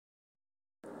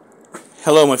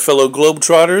Hello, my fellow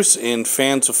Globetrotters and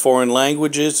fans of foreign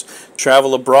languages,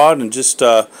 travel abroad, and just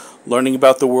learning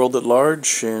about the world at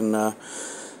large. And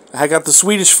I got the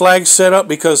Swedish flag set up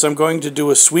because I'm going to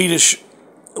do a Swedish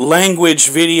language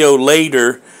video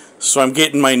later, so I'm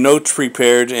getting my notes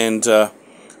prepared, and so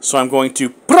I'm going to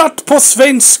prat på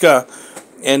svenska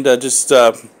and just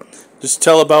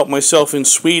tell about myself in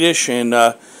Swedish, and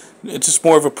it's just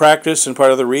more of a practice, and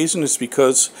part of the reason is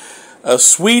because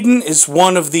Sweden is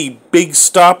one of the big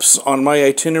stops on my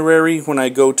itinerary when I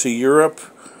go to Europe.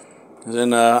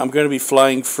 And I'm going to be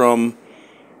flying from,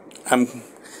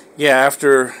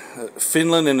 after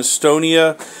Finland and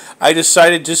Estonia. I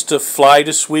decided just to fly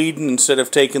to Sweden instead of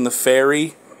taking the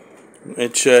ferry,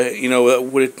 which, it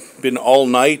would have been all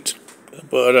night.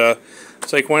 But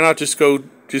it's like, why not just go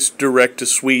direct to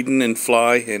Sweden and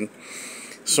fly? And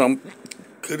so I'm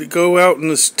going to go out in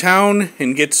this town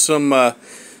and get some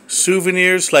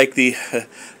souvenirs like the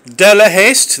Della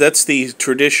Hest. That's the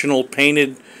traditional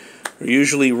painted,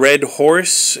 usually red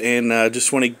horse, and I'm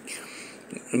going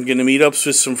to meet up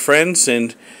with some friends,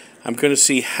 and I'm going to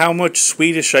see how much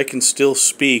Swedish I can still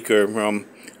speak, or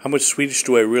how much Swedish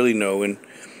do I really know. And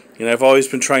I've always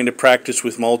been trying to practice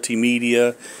with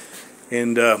multimedia,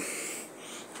 and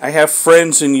I have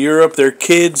friends in Europe. Their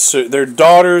kids, their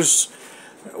daughters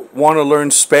want to learn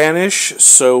Spanish,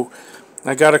 so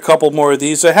I got a couple more of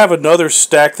these. I have another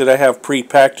stack that I have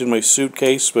pre-packed in my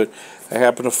suitcase, but I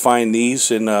happen to find these,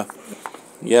 and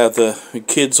the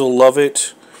kids will love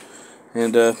it.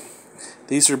 And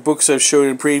these are books I've showed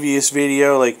in previous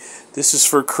video. Like, this is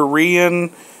for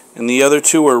Korean, and the other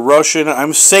two are Russian.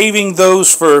 I'm saving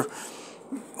those for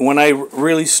when I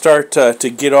really start to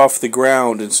get off the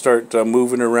ground and start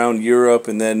moving around Europe,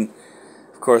 and then,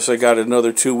 of course, I got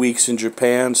another 2 weeks in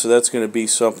Japan, so that's going to be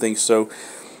something. So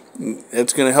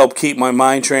it's going to help keep my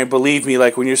mind trained. Believe me,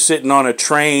 like when you're sitting on a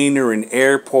train or in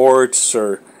airports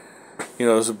or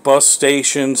bus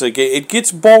stations, it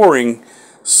gets boring.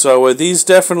 So these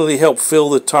definitely help fill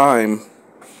the time.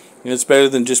 And it's better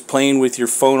than just playing with your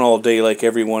phone all day like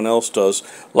everyone else does,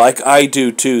 like I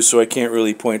do too. So I can't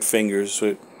really point fingers.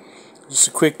 So just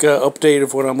a quick update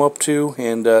of what I'm up to,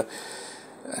 and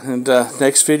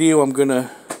next video I'm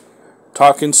gonna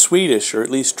talk in Swedish, or at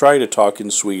least try to talk in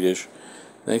Swedish.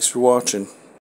 Thanks for watching.